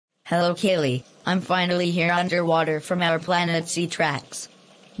Hello Kaylee, I'm finally here underwater from our planet Sea Tracks.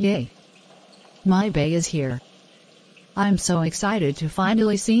 Yay! My bae is here. I'm so excited to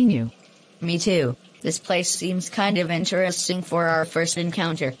finally see you. Me too. This place seems kind of interesting for our first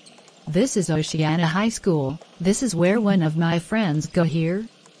encounter. This is Oceana High School. This is where one of my friends go here.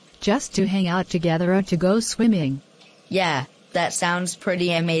 Just to hang out together or to go swimming. Yeah, that sounds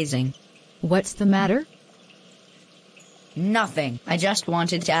pretty amazing. What's the matter? Nothing. I just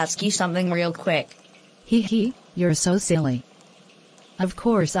wanted to ask you something real quick. Hee, you're so silly. Of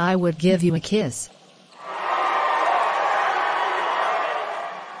course I would give you a kiss.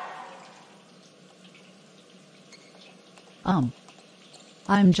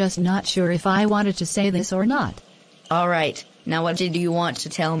 I'm just not sure if I wanted to say this or not. Alright, now what did you want to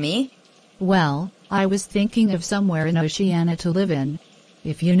tell me? Well, I was thinking of somewhere in Oceania to live in.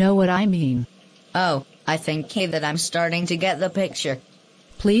 If you know what I mean. Oh, I think that I'm starting to get the picture.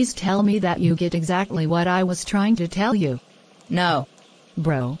 Please tell me that you get exactly what I was trying to tell you. No.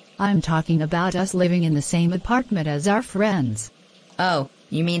 Bro, I'm talking about us living in the same apartment as our friends. Oh,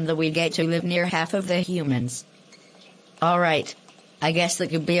 you mean that we get to live near half of the humans? Alright. I guess that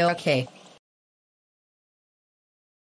could be okay.